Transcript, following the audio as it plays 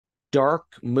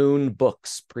Dark Moon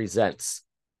Books presents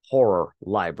Horror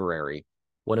Library,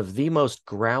 one of the most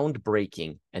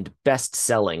groundbreaking and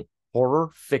best-selling horror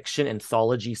fiction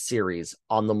anthology series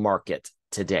on the market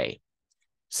today.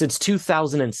 Since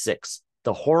 2006,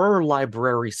 the Horror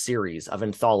Library series of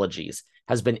anthologies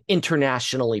has been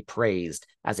internationally praised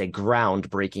as a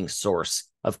groundbreaking source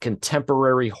of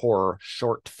contemporary horror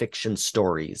short fiction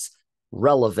stories,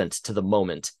 relevant to the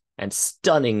moment and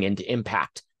stunning in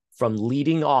impact from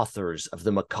leading authors of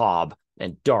the macabre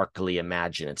and darkly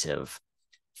imaginative.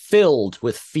 Filled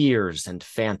with fears and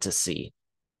fantasy,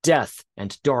 death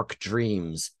and dark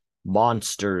dreams,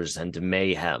 monsters and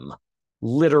mayhem,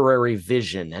 literary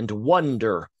vision and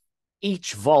wonder,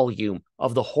 each volume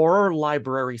of the Horror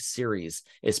Library series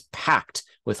is packed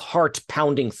with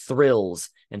heart-pounding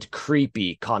thrills and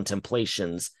creepy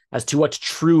contemplations as to what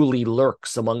truly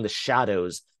lurks among the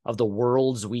shadows of the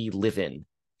worlds we live in.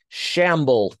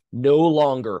 Shamble no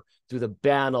longer through the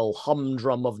banal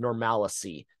humdrum of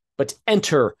normalcy, but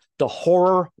enter the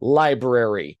Horror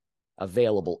Library,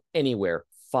 available anywhere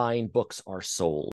fine books are sold.